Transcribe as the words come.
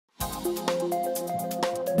All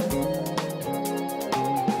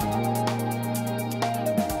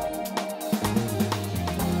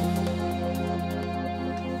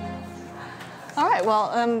right,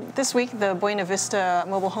 well, this week the Buena Vista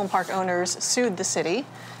mobile home park owners sued the city,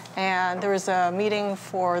 and there was a meeting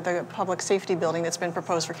for the public safety building that's been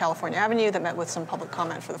proposed for California Avenue that met with some public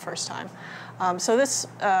comment for the first time. So this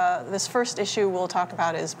first issue we'll talk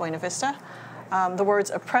about is Buena Vista. The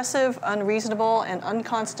words oppressive, unreasonable, and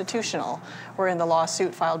unconstitutional were in the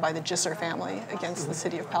lawsuit filed by the Gisser family against the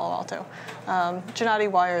city of Palo Alto. Gennady,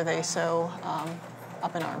 why are they so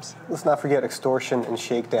up in arms? Let's not forget extortion and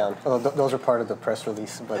shakedown. Well, those are part of the press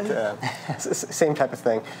release, but same type of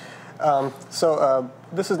thing.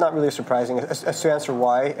 This is not really surprising. As to answer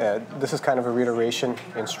why, this is kind of a reiteration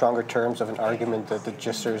in stronger terms of an argument that the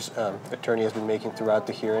Gisser's attorney has been making throughout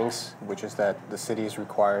the hearings, which is that the city is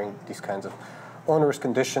requiring these kinds of onerous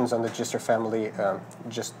conditions on the Gisser family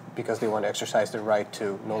just because they want to exercise their right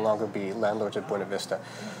to no longer be landlords at Buena Vista.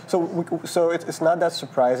 So it's not that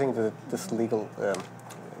surprising that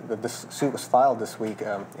this suit was filed this week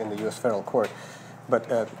in the U.S. federal court. But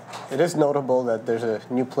it is notable that there's a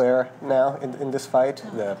new player now in this fight,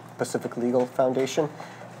 the Pacific Legal Foundation,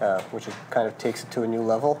 which kind of takes it to a new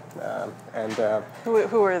level.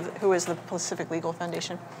 Who is the Pacific Legal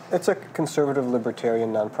Foundation? It's a conservative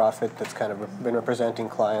libertarian nonprofit that's kind of been representing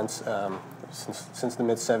clients since the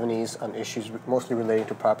mid-'70s on issues mostly relating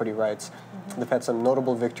to property rights. Mm-hmm. They've had some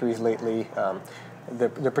notable victories lately.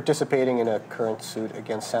 They're participating in a current suit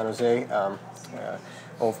against San Jose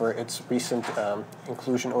over its recent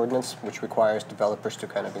inclusion ordinance, which requires developers to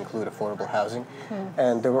kind of include affordable housing. Mm.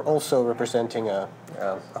 And they were also representing a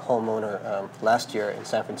homeowner last year in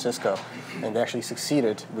San Francisco, and they actually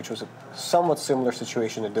succeeded, which was a somewhat similar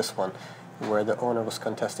situation to this one, where the owner was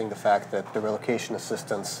contesting the fact that the relocation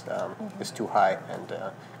assistance is too high and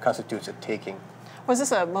constitutes a taking. Was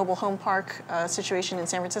this a mobile home park situation in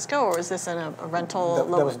San Francisco, or was this in a rental?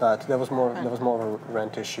 That was not. That was more of a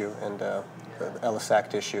rent issue and the Ellis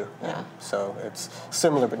Act issue. Yeah. So it's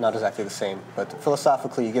similar, but not exactly the same. But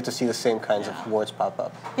philosophically, you get to see the same kinds of words pop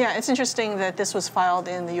up. Yeah, it's interesting that this was filed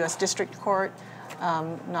in the U.S. District Court,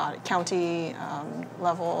 not at county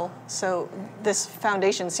level. So this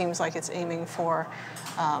foundation seems like it's aiming for,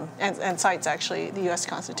 and cites actually the U.S.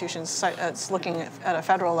 Constitution. It's looking at a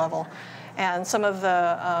federal level. And some of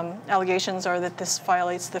the allegations are that this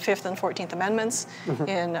violates the 5th and 14th Amendments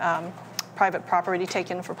in private property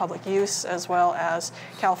taken for public use, as well as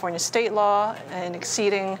California state law and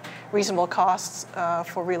exceeding reasonable costs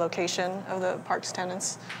for relocation of the park's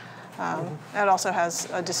tenants. It also has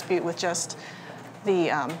a dispute with just the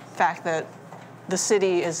fact that the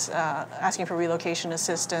city is asking for relocation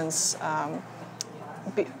assistance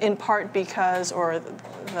in part because, or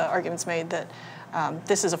the argument's made that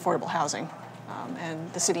this is affordable housing,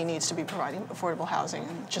 and the city needs to be providing affordable housing.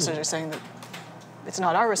 And just as you're saying that it's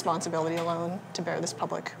not our responsibility alone to bear this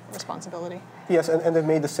public responsibility. Yes, and they've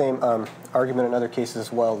made the same argument in other cases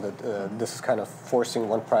as well, that this is kind of forcing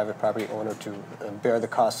one private property owner to bear the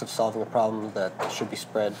cost of solving a problem that should be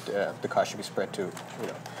spread, the cost should be spread to,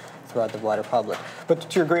 throughout the wider public. But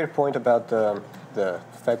to your greater point about the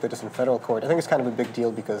fact that it's in federal court, I think it's kind of a big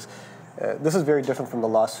deal because this is very different from the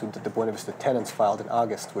lawsuit that the Buena Vista tenants filed in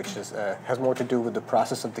August, which is has more to do with the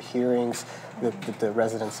process of the hearings, that the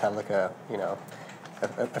residents have like a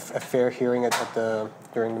fair hearing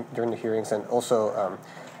during the hearings, and also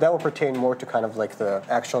that will pertain more to kind of like the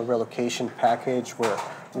actual relocation package, where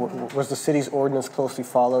was the city's ordinance closely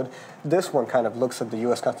followed. This one kind of looks at the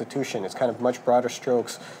U.S. Constitution. It's kind of much broader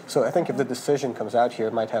strokes. So I think if the decision comes out here,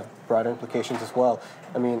 it might have broader implications as well.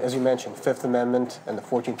 I mean, as you mentioned, 5th Amendment and the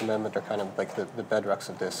 14th Amendment are kind of like the bedrocks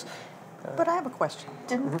of this. But I have a question.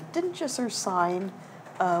 Didn't Gisser sign,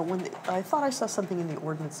 I thought I saw something in the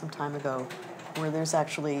ordinance some time ago where the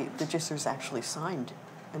Gissers actually signed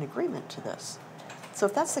an agreement to this. So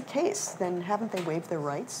if that's the case, then haven't they waived their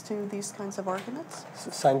rights to these kinds of arguments?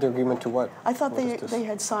 Signed the agreement to what? I thought they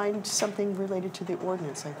had signed something related to the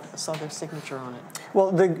ordinance. I saw their signature on it. Well,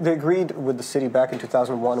 they agreed with the city back in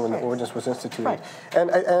 2001 when the ordinance was instituted. Right. And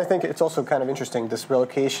I think it's also kind of interesting, this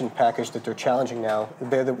relocation package that they're challenging now,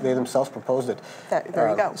 they themselves proposed it. There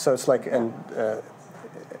you go. So it's like, and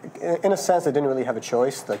in a sense, they didn't really have a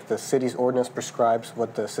choice. Like the city's ordinance prescribes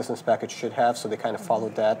what the assistance package should have, so they kind of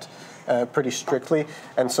followed that pretty strictly.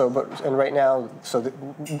 And so, and right now,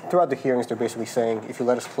 throughout the hearings, they're basically saying, if you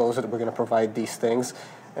let us close it, we're going to provide these things.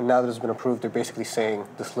 And now that it's been approved, they're basically saying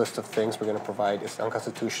this list of things we're going to provide is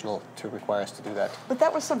unconstitutional to require us to do that. But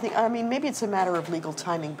that was something, I mean, maybe it's a matter of legal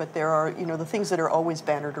timing, but there are, the things that are always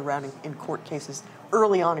bannered around in court cases.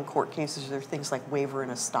 Early on in court cases, there are things like waiver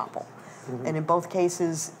and estoppel. Mm-hmm. And in both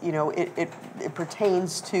cases, it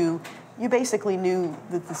pertains to, you basically knew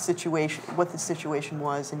that what the situation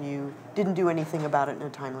was, and you didn't do anything about it in a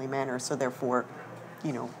timely manner, so therefore,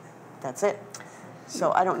 that's it.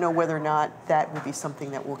 So I don't know whether or not that will be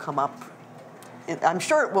something that will come up. I'm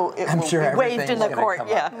sure it will. It will be waived in the court.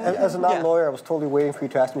 Yeah. As a non-lawyer, I was totally waiting for you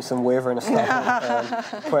to ask me some waiver and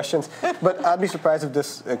estoppel questions. But I'd be surprised if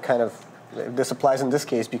this this applies in this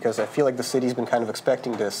case, because I feel like the city's been kind of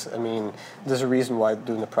expecting this. I mean, there's a reason why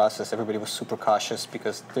during the process everybody was super cautious,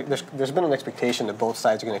 because there's been an expectation that both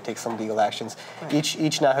sides are going to take some legal actions. Right.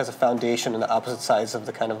 Each now has a foundation on the opposite sides of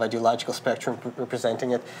the kind of ideological spectrum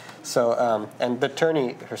representing it. So, and the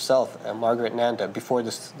attorney herself, Margaret Nanda, before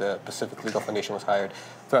the Pacific Legal Foundation was hired,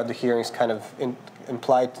 throughout the hearings kind of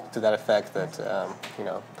implied to that effect that,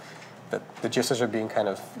 that the GISTers are being kind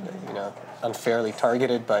of, unfairly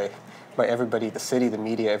targeted by everybody, the city, the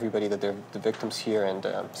media, everybody, that they're the victims here. And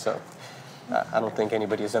so I don't think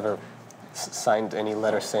anybody has ever signed any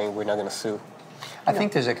letter saying we're not going to sue. I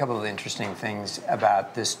think there's a couple of interesting things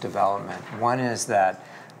about this development. One is that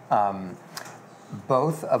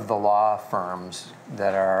both of the law firms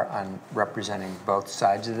that are representing both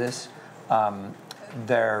sides of this,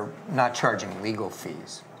 they're not charging legal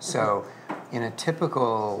fees. So in a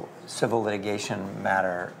typical civil litigation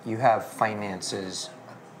matter, you have finances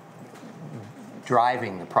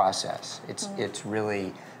driving the process. It's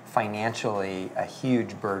really financially a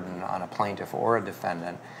huge burden on a plaintiff or a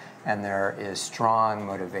defendant, and there is strong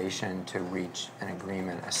motivation to reach an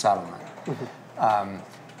agreement, a settlement.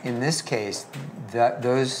 In this case,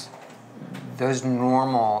 those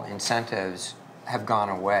normal incentives have gone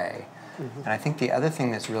away. And I think the other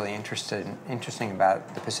thing that's really interesting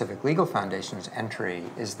about the Pacific Legal Foundation's entry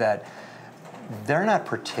is that they're not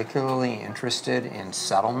particularly interested in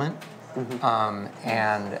settlement.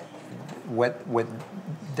 And what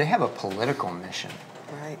they have a political mission,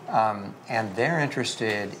 right? And they're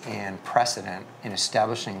interested in precedent, in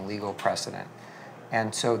establishing legal precedent,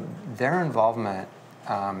 and so their involvement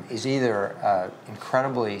is either an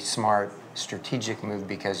incredibly smart strategic move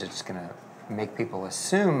because it's going to make people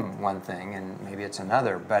assume one thing and maybe it's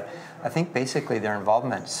another, but I think basically their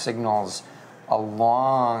involvement signals a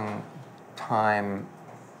long time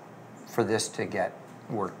for this to get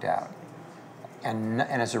worked out. And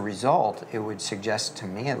as a result, it would suggest to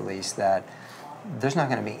me at least that there's not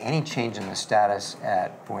going to be any change in the status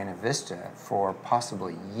at Buena Vista for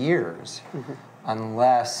possibly years,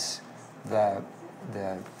 unless the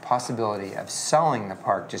possibility of selling the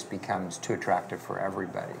park just becomes too attractive for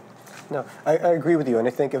everybody. No, I agree with you, and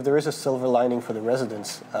I think if there is a silver lining for the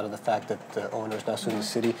residents out of the fact that the owner is now suing the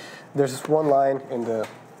city, there's this one line in the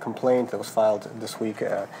complaint that was filed this week,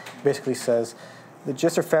 basically says, the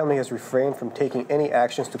Gister family has refrained from taking any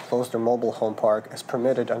actions to close their mobile home park as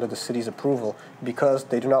permitted under the city's approval because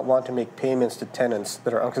they do not want to make payments to tenants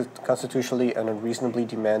that are unconstitutionally and unreasonably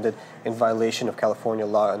demanded in violation of California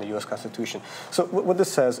law and the U.S. Constitution. So what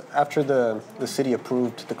this says, after the city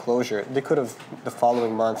approved the closure, they could have the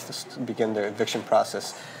following month begin their eviction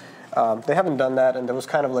process. They haven't done that, and there was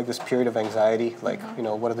kind of like this period of anxiety, like,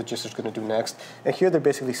 what are the Gisters going to do next? And here they're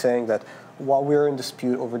basically saying that while we're in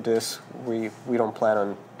dispute over this, we don't plan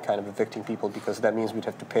on kind of evicting people because that means we'd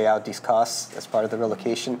have to pay out these costs as part of the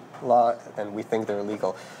relocation law, and we think they're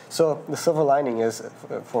illegal. So the silver lining is,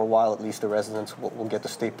 for a while at least, the residents will get to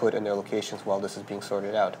stay put in their locations while this is being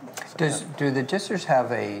sorted out. So, do the Gisters have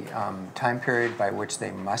a time period by which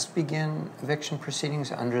they must begin eviction proceedings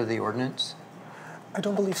under the ordinance? I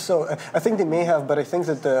don't believe so. I think they may have, but I think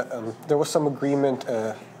that there was some agreement.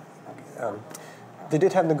 They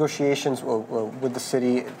did have negotiations with the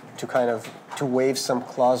city to waive some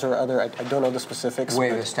clause or other. I don't know the specifics.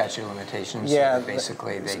 Waive the statute of limitations. Yeah, so that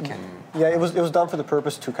basically they can. Yeah, it was done for the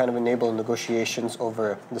purpose to kind of enable negotiations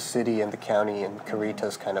over the city and the county and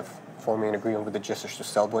Caritas kind of forming an agreement with the Gisters to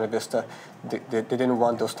sell Buena Vista. They didn't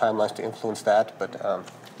want those timelines to influence that, but.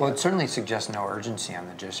 Well, it certainly suggests no urgency on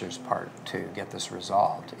the Gisters' part to get this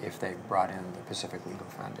resolved if they brought in the Pacific Legal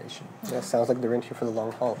Foundation. Yeah, sounds like they're in here for the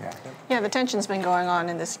long haul. Yeah, the tension's been going on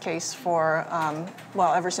in this case for,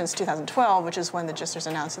 ever since 2012, which is when the Gisters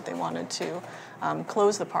announced that they wanted to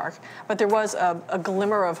close the park. But there was a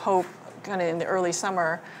glimmer of hope kind of in the early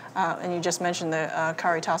summer, and you just mentioned the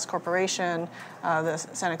Caritas Corporation, the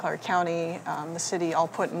Santa Clara County, the city all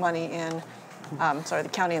put money in, the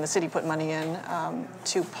county and the city put money in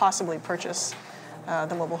to possibly purchase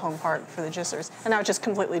the mobile home park for the Gissers. And now it just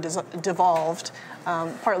completely devolved,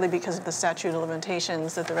 partly because of the statute of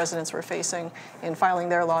limitations that the residents were facing in filing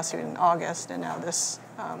their lawsuit in August, and now this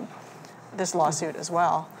lawsuit as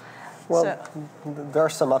well. Well, there are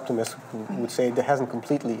some optimists who would say it hasn't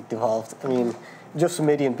completely devolved. I mean, Joseph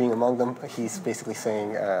Median being among them, he's basically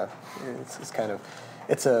saying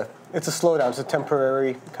it's a slowdown. It's a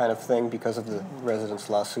temporary kind of thing because of the residents'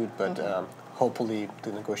 lawsuit, but hopefully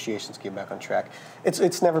the negotiations get back on track.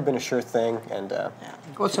 It's never been a sure thing, and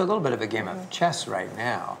well, it's a little bit of a game of chess right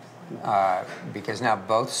now, because now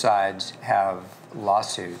both sides have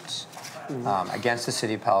lawsuits against the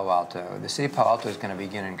city of Palo Alto. The city of Palo Alto is going to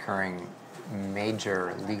begin incurring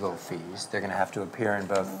major legal fees. They're going to have to appear in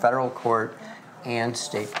both federal court and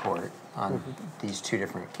state court on these two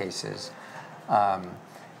different cases,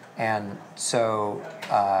 and so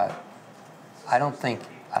I don't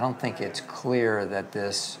think it's clear that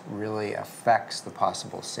this really affects the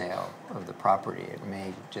possible sale of the property. It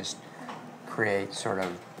may just create sort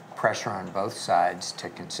of pressure on both sides to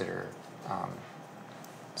consider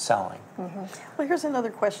selling. Well, here's another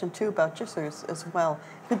question too about Gissers as well.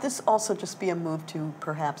 Could this also just be a move to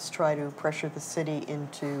perhaps try to pressure the city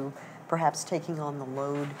into perhaps taking on the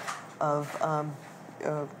load of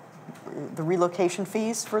the relocation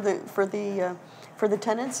fees for the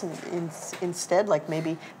tenants, and instead, like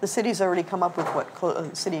maybe the city's already come up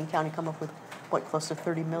with city and county come up with close to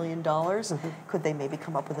 $30 million. Could they maybe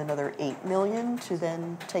come up with another $8 million to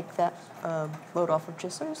then take that load off of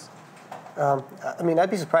Gissers? I mean, I'd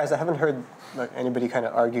be surprised. I haven't heard anybody kind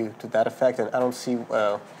of argue to that effect, and I don't see.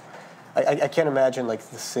 I can't imagine like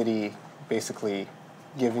the city basically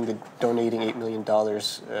donating $8 million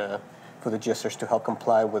for the Gissers to help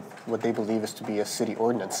comply with what they believe is to be a city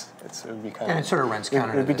ordinance. It would be and it sort of runs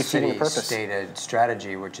counter to the city's stated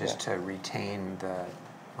strategy, which is to retain the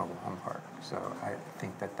mobile home park. So I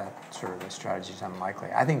think that sort of a strategy is unlikely.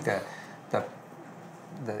 I think the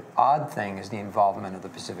odd thing is the involvement of the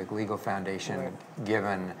Pacific Legal Foundation,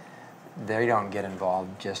 given they don't get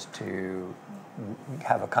involved just to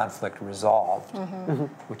have a conflict resolved,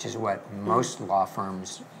 which is what most law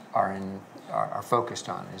firms are focused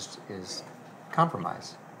on, is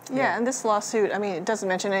compromise. Yeah, and this lawsuit, I mean, it doesn't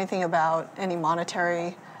mention anything about any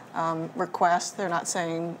monetary request. They're not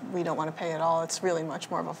saying we don't want to pay at all. It's really much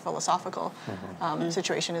more of a philosophical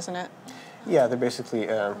situation, isn't it? Yeah, they're basically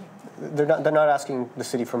they're not asking the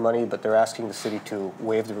city for money, but they're asking the city to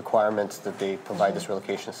waive the requirements that they provide this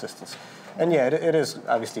relocation assistance. And yeah, it is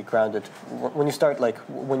obviously grounded. When you start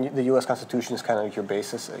the U.S. Constitution is kind of your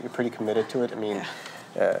basis, you're pretty committed to it. I mean,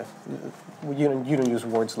 you don't use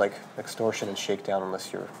words like extortion and shakedown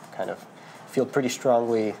unless you're kind of feel pretty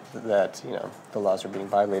strongly that the laws are being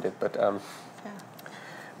violated. But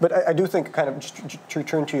I do think, kind of to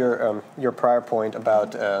return to your prior point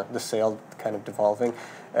about the sale kind of devolving,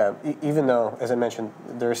 even though, as I mentioned,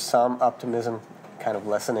 there's some optimism kind of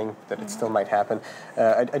lessening that it still might happen,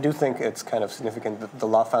 I do think it's kind of significant that the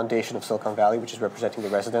Law Foundation of Silicon Valley, which is representing the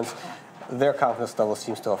residents, their confidence level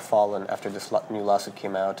seems to have fallen after this new lawsuit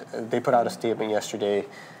came out. They put out a statement yesterday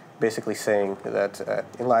basically saying that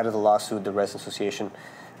in light of the lawsuit, the Residents Association,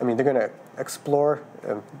 I mean, they're going to explore,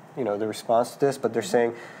 the response to this, but they're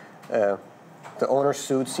saying the owner's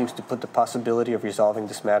suit seems to put the possibility of resolving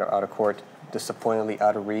this matter out of court disappointingly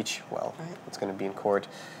out of reach. Well, it's going to be in court,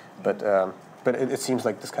 but it seems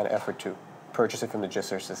like this kind of effort to purchase it from the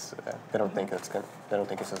Gissers is they don't think it's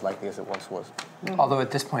as likely as it once was. Although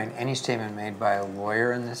at this point, any statement made by a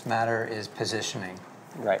lawyer in this matter is positioning.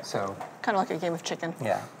 Right. So kind of like a game of chicken.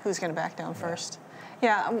 Yeah. Who's going to back down first?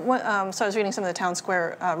 Yeah. So I was reading some of the town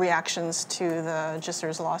square reactions to the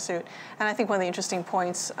Gissers lawsuit, and I think one of the interesting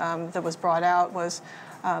points that was brought out was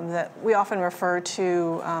that we often refer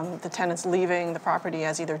to the tenants leaving the property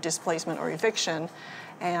as either displacement or eviction,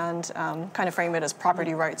 and kind of frame it as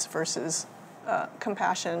property rights versus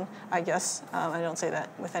compassion, I guess. I don't say that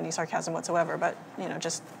with any sarcasm whatsoever, but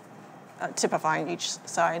just typifying each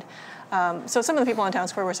side. So some of the people on Town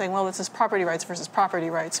Square were saying, well, this is property rights versus property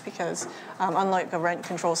rights because unlike a rent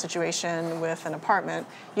control situation with an apartment,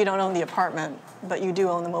 you don't own the apartment, but you do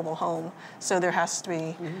own the mobile home. So there has to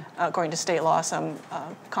be, according to state law, some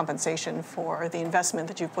compensation for the investment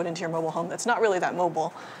that you've put into your mobile home that's not really that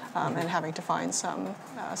mobile, and having to find some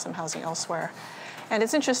housing elsewhere. And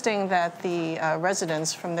it's interesting that the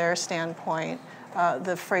residents, from their standpoint,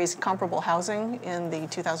 the phrase comparable housing in the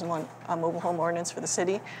 2001 mobile home ordinance for the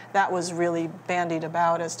city. That was really bandied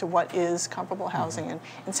about as to what is comparable housing. And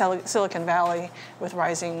in Silicon Valley, with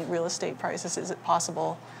rising real estate prices, is it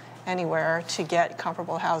possible anywhere to get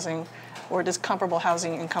comparable housing? Or does comparable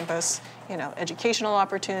housing encompass, educational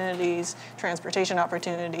opportunities, transportation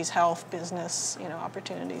opportunities, health, business,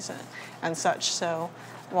 opportunities, and such? So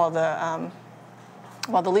while the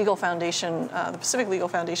legal foundation, the Pacific Legal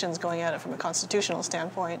Foundation, is going at it from a constitutional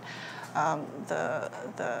standpoint, the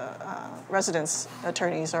residents'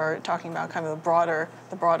 attorneys are talking about kind of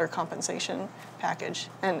the broader compensation package,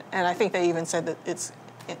 and I think they even said that it's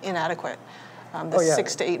inadequate. The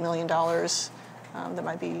 $6 to $8 million that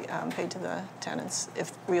might be paid to the tenants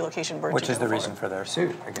if relocation were to go forward. Which is the reason for their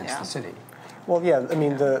suit against the city. Well, yeah, I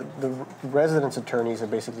mean, the residents' attorneys are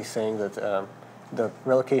basically saying that the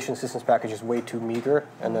relocation assistance package is way too meager,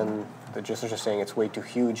 and then the justices are saying it's way too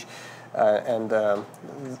huge. And the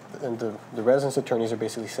residents' attorneys are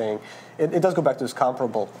basically saying it does go back to this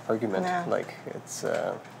comparable argument. Yeah. Like it's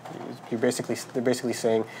they're basically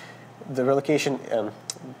saying the relocation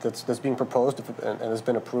that's being proposed and has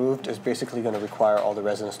been approved is basically going to require all the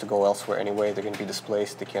residents to go elsewhere anyway. They're going to be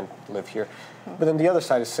displaced. They can't live here. But then the other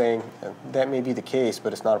side is saying that may be the case,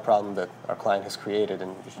 but it's not a problem that our client has created,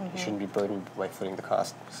 and you shouldn't be burdened by footing the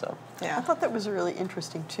cost. So Yeah. I thought that was really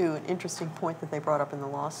interesting, too, an interesting point that they brought up in the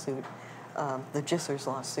lawsuit, the Gissers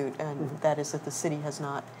lawsuit, and that is that the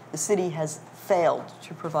city has failed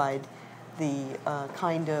to provide the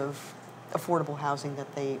kind of affordable housing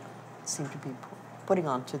that they seem to be putting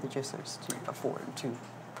on to the Gissers to afford, to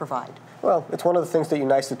provide. Well, it's one of the things that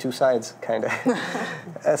unites the two sides, kind of.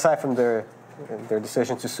 Aside from their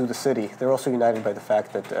decision to sue the city, they're also united by the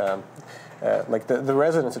fact that, like the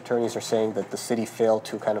residents' attorneys are saying that the city failed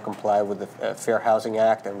to kind of comply with the Fair Housing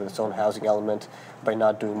Act and with its own housing element by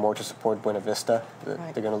not doing more to support Buena Vista.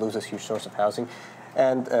 Right. They're going to lose this huge source of housing.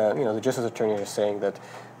 And, the justice attorney is saying that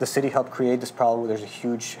the city helped create this problem where there's a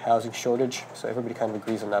huge housing shortage, so everybody kind of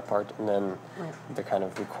agrees on that part, and then they're kind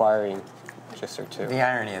of requiring Gisser to. The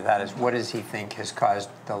irony of that is, what does he think has caused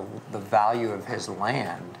the value of his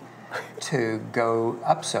land to go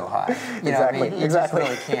up so high? Exactly. You just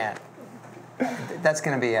really can't. That's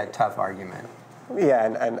going to be a tough argument. Yeah,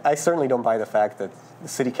 and I certainly don't buy the fact that the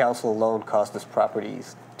city council alone caused this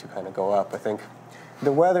properties to kind of go up. I think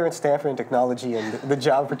the weather in Stanford and technology and the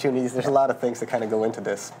job opportunities, there's a lot of things that kind of go into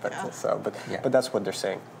this. But but that's what they're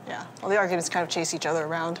saying. Yeah. Well, the arguments kind of chase each other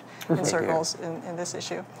around in circles in this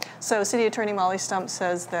issue. So City Attorney Molly Stump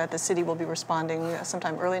says that the city will be responding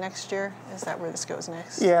sometime early next year. Is that where this goes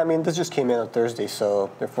next? Yeah, I mean, this just came in on Thursday, so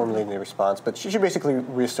they're formulating their response. But she basically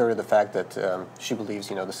reasserted the fact that she believes,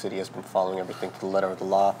 the city has been following everything to the letter of the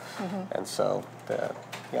law. And so,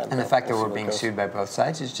 and the fact that we're being sued by both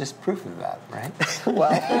sides is just proof of that, right?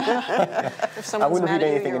 Well, If I wouldn't read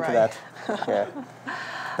anything you're into right. that. Yeah.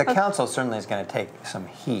 The council certainly is going to take some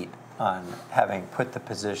heat on having put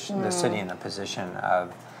the city in a position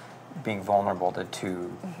of being vulnerable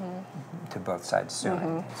to both sides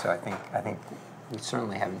suing. So I think we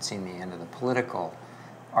certainly haven't seen the end of the political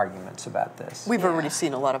arguments about this. We've already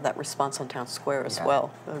seen a lot of that response on Town Square as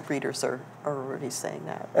well. The readers are already saying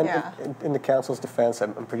that. And in the council's defense,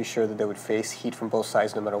 I'm pretty sure that they would face heat from both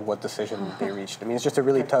sides no matter what decision they reached. I mean, it's just a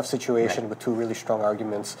really tough situation with two really strong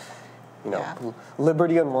arguments.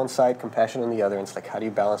 Liberty on one side, compassion on the other. And it's like, how do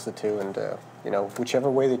you balance the two? And, whichever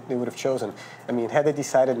way they would have chosen. I mean, had they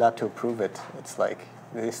decided not to approve it, it's like,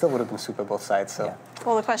 they still would have been sued by both sides. So. Yeah.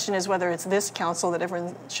 Well, the question is whether it's this council that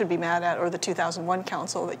everyone should be mad at or the 2001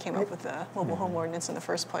 council that came up with the mobile home ordinance in the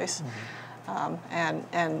first place.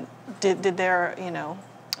 And did their,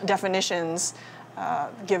 definitions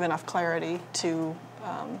give enough clarity to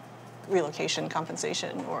relocation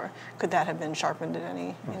compensation, or could that have been sharpened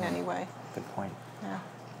in any way? Good point. Yeah.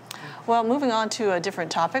 Well, moving on to a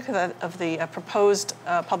different topic of the proposed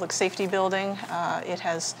public safety building. It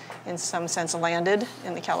has, in some sense, landed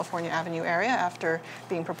in the California Avenue area after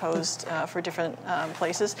being proposed for different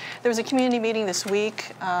places. There was a community meeting this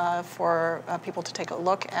week for people to take a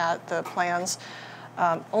look at the plans.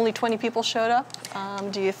 Only 20 people showed up.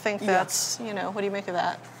 Do you think that's, what do you make of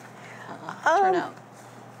that turnout?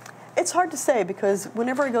 It's hard to say, because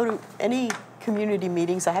whenever I go to any community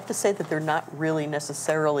meetings, I have to say that they're not really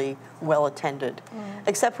necessarily well attended,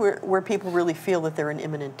 except where people really feel that they're in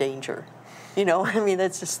imminent danger. I mean,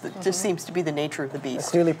 that's just seems to be the nature of the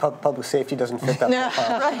beast. Clearly, public safety doesn't fit that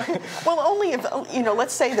profile. Right. Well, only if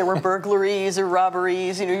let's say there were burglaries or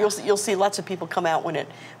robberies. You'll see lots of people come out when it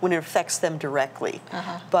affects them directly.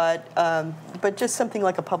 But just something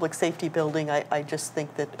like a public safety building, I just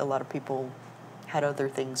think that a lot of people had other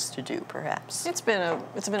things to do, perhaps. It's been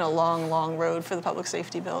a long road for the public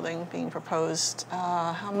safety building being proposed.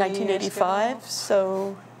 How many 1985, years ago?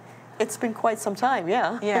 so it's been quite some time,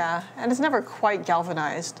 yeah. Yeah, and it's never quite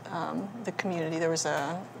galvanized the community. There was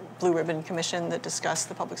a Blue Ribbon Commission that discussed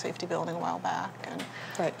the public safety building a while back, and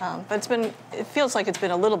Right. But it feels like it's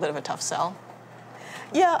been a little bit of a tough sell.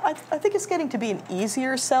 Yeah, I think it's getting to be an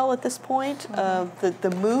easier sell at this point.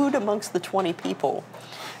 The mood amongst the 20 people.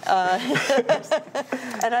 And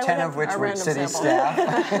 10 of which were city sample.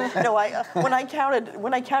 staff. No, when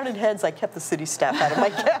I counted heads, I kept the city staff out of my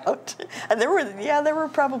count. And there were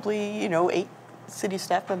probably 8 city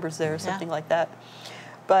staff members there, or something like that.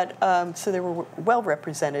 But so they were well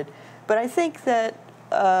represented. But I think that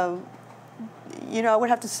I would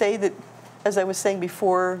have to say that, as I was saying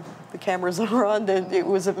before the cameras were on, that it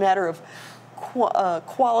was a matter of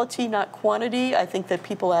quality, not quantity. I think that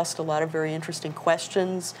people asked a lot of very interesting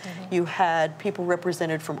questions. You had people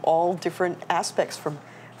represented from all different aspects, from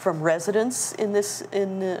residents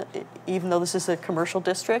even though this is a commercial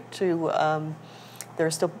district, to there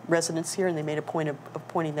are still residents here, and they made a point of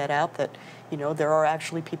pointing that out, that there are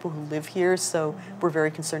actually people who live here, so we're very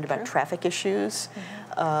concerned about traffic issues.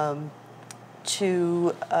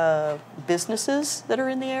 To businesses that are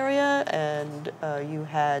in the area, and you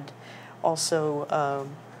had also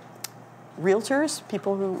realtors,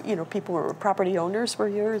 people who were property owners were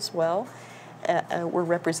here as well, were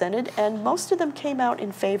represented, and most of them came out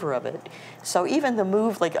in favor of it. So even the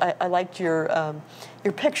move, like I liked your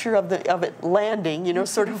picture of it landing,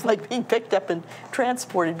 sort of like being picked up and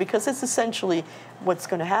transported, because it's essentially what's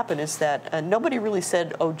going to happen is that nobody really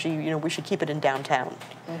said, oh gee, we should keep it in downtown.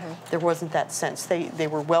 There wasn't that sense. They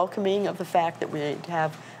were welcoming of the fact that we'd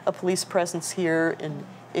have a police presence here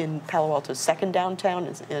in Palo Alto's second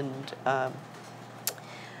downtown, and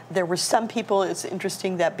there were some people, it's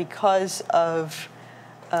interesting that because of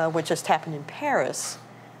what just happened in Paris,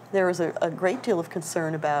 there was a great deal of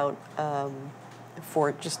concern about,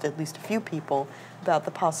 for just at least a few people, about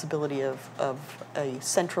the possibility of a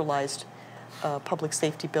centralized public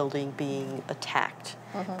safety building being attacked.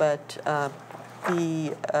 But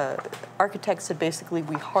the architects said basically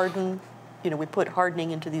we put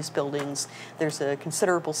hardening into these buildings. There's a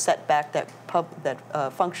considerable setback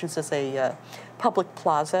that functions as a public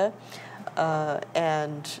plaza,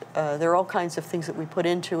 and there are all kinds of things that we put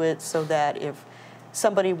into it so that if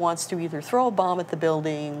somebody wants to either throw a bomb at the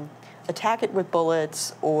building, attack it with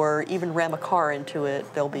bullets, or even ram a car into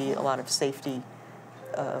it, there'll be a lot of safety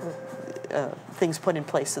things put in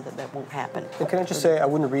place so that won't happen. And can I just say, I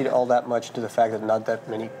wouldn't read all that much to the fact that not that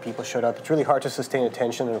many people showed up. It's really hard to sustain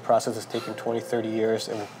attention in a process that's taken 20, 30 years,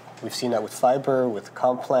 and we've seen that with fiber, with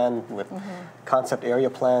comp plan, with concept area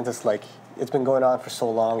plans. It's like, it's been going on for so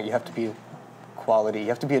long. You have to be quality. You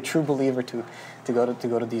have to be a true believer to go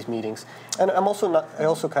to these meetings. And I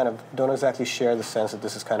also kind of don't exactly share the sense that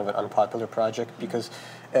this is kind of an unpopular project, because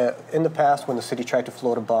in the past, when the city tried to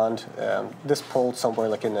float a bond, this polled somewhere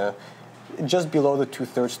like just below the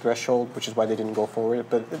 2/3 threshold, which is why they didn't go forward.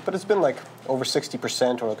 But it's been like over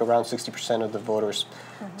 60%, or like around 60% of the voters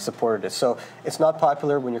supported it. So it's not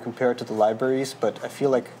popular when you compare it to the libraries, but I feel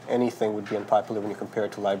like anything would be unpopular when you compare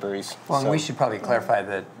it to libraries. Well, and we should probably clarify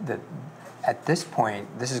that at this point,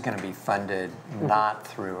 this is going to be funded not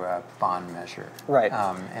through a bond measure. Right.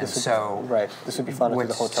 This would be funded through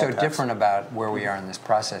the hotel What's so tax. different about where we are in this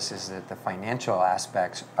process is that the financial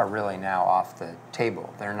aspects are really now off the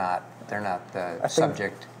table. They're not the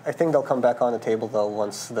subject. I think they'll come back on the table, though,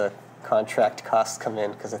 once the contract costs come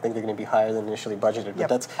in, because I think they're going to be higher than initially budgeted.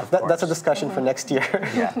 But that's a discussion for next year.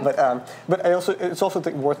 Yeah. But it's also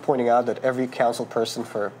worth pointing out that every council person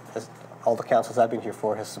all the councils I've been here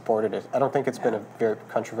for has supported it. I don't think it's been a very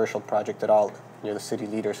controversial project at all near the city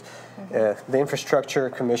leaders. The Infrastructure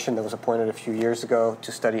Commission that was appointed a few years ago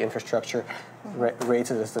to study infrastructure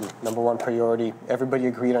rates it as the #1 priority. Everybody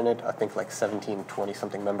agreed on it. I think like 17,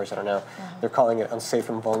 20-something members, I don't know. They're calling it unsafe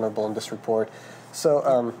and vulnerable in this report.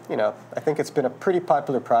 So, I think it's been a pretty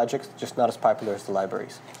popular project, just not as popular as the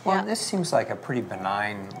libraries. Well, this seems like a pretty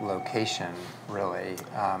benign location, really.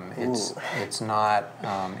 It's not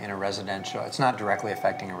in a residential. It's not directly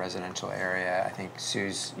affecting a residential area. I think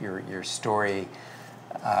Sue's your story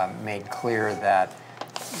made clear that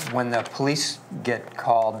when the police get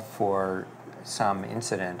called for some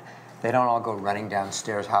incident, they don't all go running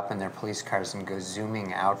downstairs, hop in their police cars, and go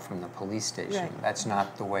zooming out from the police station. Right. That's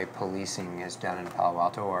not the way policing is done in Palo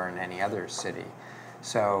Alto or in any other city.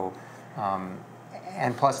 So,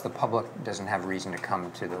 and plus the public doesn't have reason to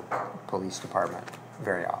come to the police department.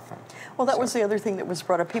 very often. Well, that was the other thing that was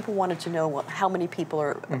brought up. People wanted to know how many people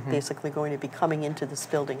are basically going to be coming into this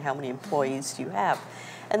building, how many employees do you have?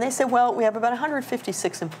 And they said, well, we have about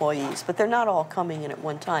 156 employees, but they're not all coming in at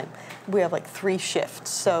one time. We have like 3 shifts.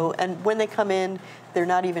 So, and when they come in, they're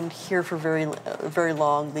not even here for very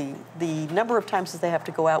long. The number of times that they have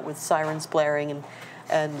to go out with sirens blaring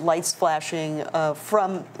and lights flashing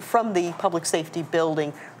from the public safety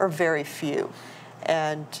building are very few.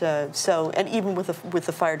 And and even with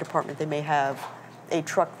the fire department, they may have a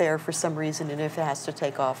truck there for some reason, and if it has to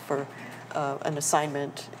take off for an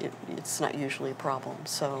assignment, it's not usually a problem.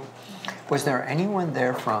 So, was there anyone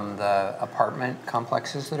there from the apartment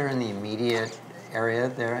complexes that are in the immediate area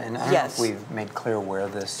there? And I don't know if we've made clear where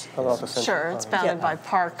this is. Sure, it's bounded by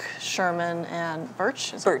Park, Sherman, and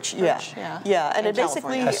Birch. Birch, yeah. And it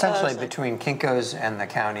basically essentially between Kinko's and the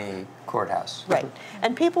county courthouse. Right,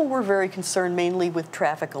 and people were very concerned mainly with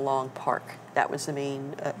traffic along Park. That was the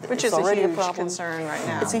main. Which is a huge concern right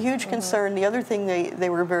now. It's a huge concern. The other thing they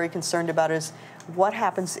were very concerned about is what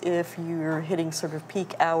happens if you're hitting sort of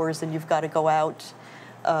peak hours and you've got to go out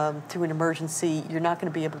to an emergency. You're not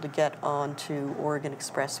going to be able to get onto Oregon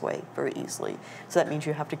Expressway very easily. So that means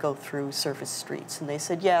you have to go through surface streets. And they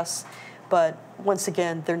said yes, but once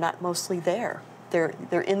again, they're not mostly there. They're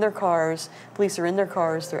in their cars. Police are in their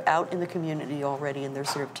cars. They're out in the community already, and they're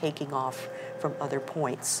sort of taking off from other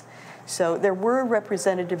points. So there were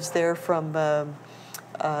representatives there from the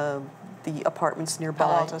apartments nearby.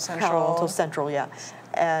 Palo Alto Central. Palo Alto Central, yeah.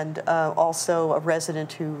 And also a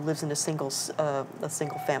resident who lives in a single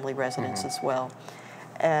family residence as well.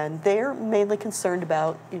 And they're mainly concerned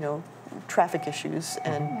about, traffic issues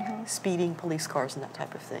and speeding police cars and that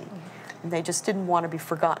type of thing. And they just didn't want to be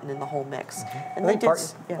forgotten in the whole mix. And they did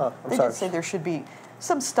say there should be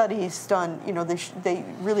some studies done. They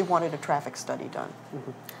really wanted a traffic study done.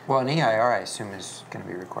 Well, an EIR, I assume, is going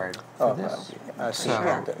to be required for this.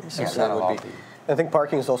 That'll be. I think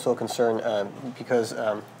parking is also a concern because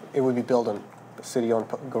it would be built on city-owned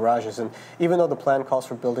garages, and even though the plan calls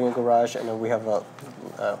for building a garage, and we have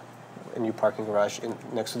a new parking garage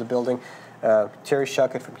next to the building. Terry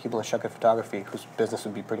Shuckett from Keeble and Shuckett Photography, whose business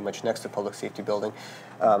would be pretty much next to the public safety building,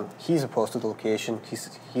 he's opposed to the location.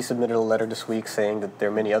 He submitted a letter this week saying that there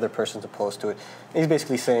are many other persons opposed to it. And he's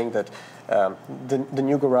basically saying that the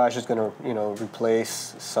new garage is going to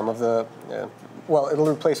replace some of the it'll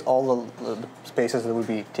replace all the spaces that would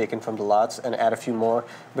be taken from the lots and add a few more,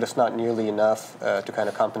 but it's not nearly enough to kind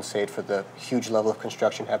of compensate for the huge level of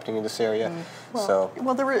construction happening in this area.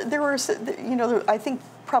 Well, there were I think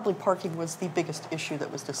probably parking was the biggest issue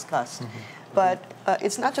that was discussed. But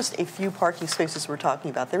it's not just a few parking spaces we're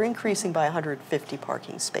talking about. They're increasing by 150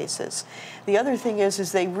 parking spaces. The other thing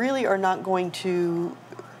is they really are not going to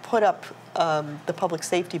put up the public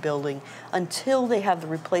safety building until they have the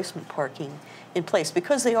replacement parking in place,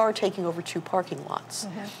 because they are taking over 2 parking lots.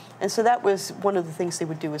 And so that was one of the things they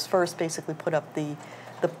would do, is first basically put up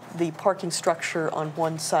the parking structure on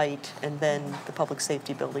one site and then the public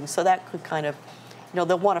safety building. So that could kind of,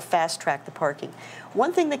 they'll want to fast track the parking.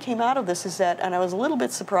 One thing that came out of this is that, and I was a little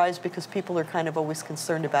bit surprised because people are kind of always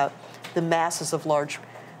concerned about the masses of large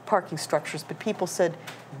parking structures, but people said,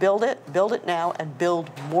 build it now, and build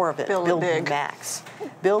more of it. Build big. Max.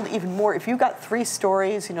 Build even more. If you got 3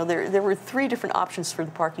 stories, there were 3 different options for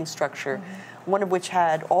the parking structure, one of which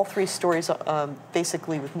had all 3 stories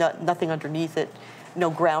basically with nothing underneath it, no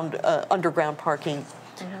underground parking,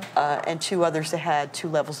 and 2 others that had 2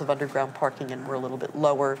 levels of underground parking and were a little bit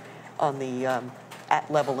lower on the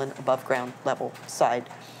at level and above ground level side.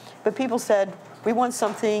 But people said, we want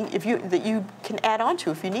something that you can add on to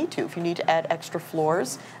if you need to. If you need to add extra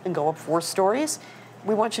floors and go up 4 stories,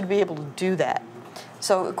 we want you to be able to do that.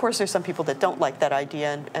 So, of course, there's some people that don't like that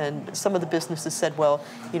idea, and some of the businesses said, well,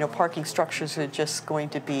 parking structures are just going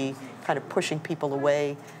to be kind of pushing people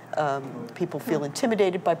away. People feel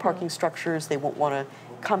intimidated by parking structures. They won't want to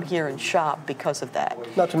come here and shop because of that.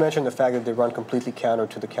 Not to mention the fact that they run completely counter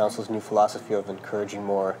to the council's new philosophy of encouraging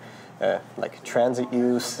more like transit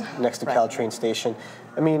use next to Caltrain station.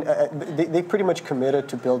 I mean, they pretty much committed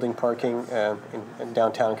to building parking in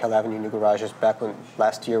downtown Cal Avenue new garages back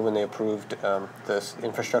last year when they approved this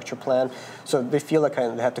infrastructure plan. So they feel like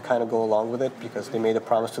they have to kind of go along with it because they made a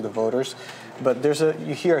promise to the voters. But there's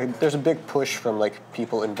a big push from like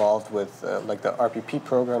people involved with like the RPP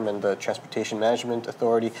program and the Transportation Management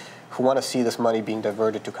Authority who want to see this money being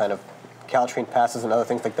diverted to kind of Caltrain passes and other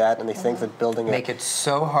things like that, and they think that building make it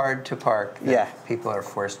so hard to park that people are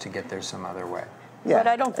forced to get there some other way. Yeah. But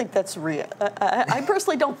I don't think that's real. I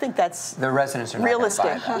personally don't think that's The residents are not realistic.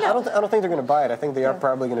 going to buy that. I don't think they're going to buy it. I think they are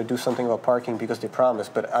probably going to do something about parking because they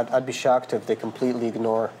promised, but I'd be shocked if they completely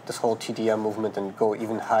ignore this whole TDM movement and go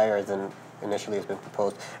even higher than initially has been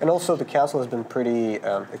proposed. And also the council has been pretty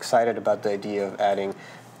excited about the idea of adding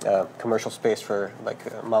commercial space for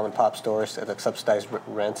like mom and pop stores at like subsidized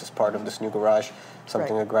rents as part of this new garage,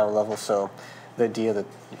 something Right. at ground level. So the idea that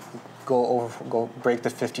go break the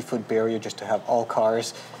 50-foot barrier just to have all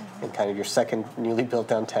cars in kind of your second newly built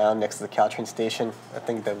downtown next to the Caltrain station, I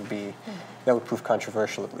think that would prove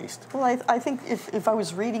controversial at least. Well, I think if I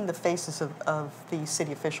was reading the faces of the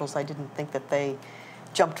city officials, I didn't think that they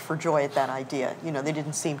jumped for joy at that idea. You know, they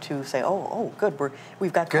didn't seem to say, "Oh, good,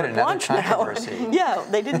 we've got carte blanche now." Controversy. Yeah,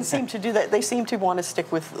 they didn't seem to do that. They seem to want to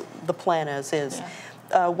stick with the plan as is.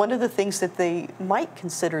 Yeah. One of the things that they might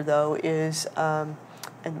consider, though, is,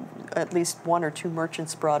 and at least one or two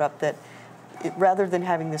merchants brought up that rather than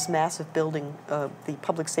having this massive building, the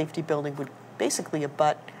public safety building would basically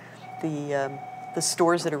abut the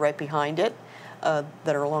stores that are right behind it,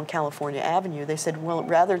 that are along California Avenue. They said, well,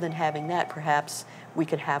 rather than having that, perhaps we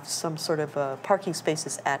could have some sort of parking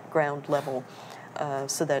spaces at ground level,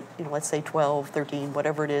 so that, you know, let's say 12, 13,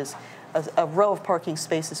 whatever it is, a row of parking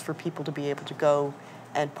spaces for people to be able to go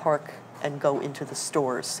and park and go into the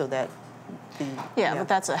stores, so that but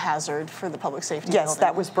that's a hazard for the public safety Yes, building.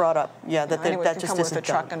 that was brought up. Yeah, that anyone that can just come isn't with a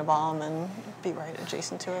truck done. and a bomb and be right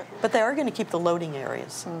adjacent to it. But they are going to keep the loading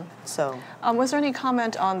areas. So Was there any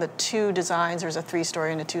comment on the two designs? There's a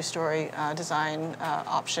 3-story and a 2-story design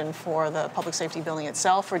option for the public safety building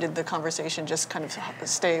itself, or did the conversation just kind of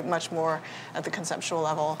stay much more at the conceptual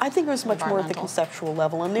level? I think it was much more at the conceptual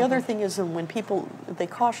level. And the other thing is, when people, they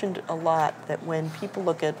cautioned a lot that when people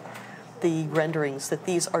look at the renderings, that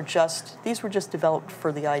these were just developed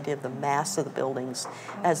for the idea of the mass of the buildings.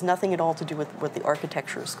 It has nothing at all to do with what the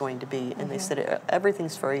architecture is going to be. And they said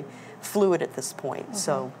everything's very fluid at this point.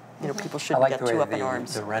 So, you know, people shouldn't get too up in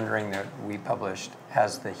arms. The rendering that we published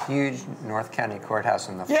has the huge North County Courthouse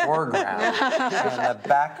in the foreground, and the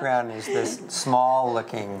background is this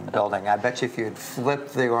small-looking building. I bet you if you had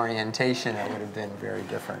flipped the orientation, it would have been very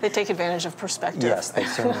different. They take advantage of perspective. Yes, they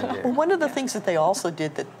certainly do. Well, one of the things that they also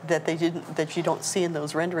did that you don't see in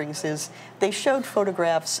those renderings is they showed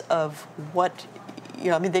photographs of what, you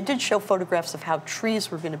know, I mean, they did show photographs of how trees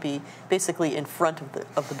were going to be basically in front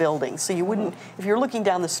of the building. So you wouldn't, if you're looking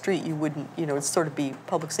down the street, you wouldn't, you know, it'd sort of be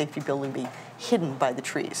public safety building be hidden by the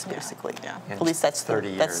trees, basically. Yeah. At least that's 30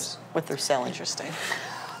 years. That's what they're selling. Interesting.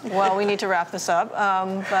 Well, we need to wrap this up,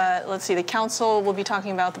 but let's see. The council will be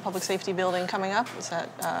talking about the public safety building coming up. Is that?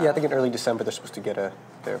 Yeah, I think in early December they're supposed to get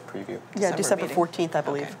their preview. Yeah, December meeting. 14th, I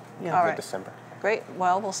believe. Okay. Yeah. All right. December. Great.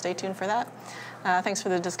 Well, we'll stay tuned for that. Thanks for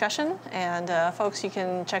the discussion. And folks, you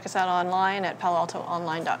can check us out online at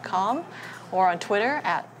paloaltoonline.com or on Twitter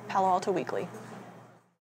at Palo Alto Weekly.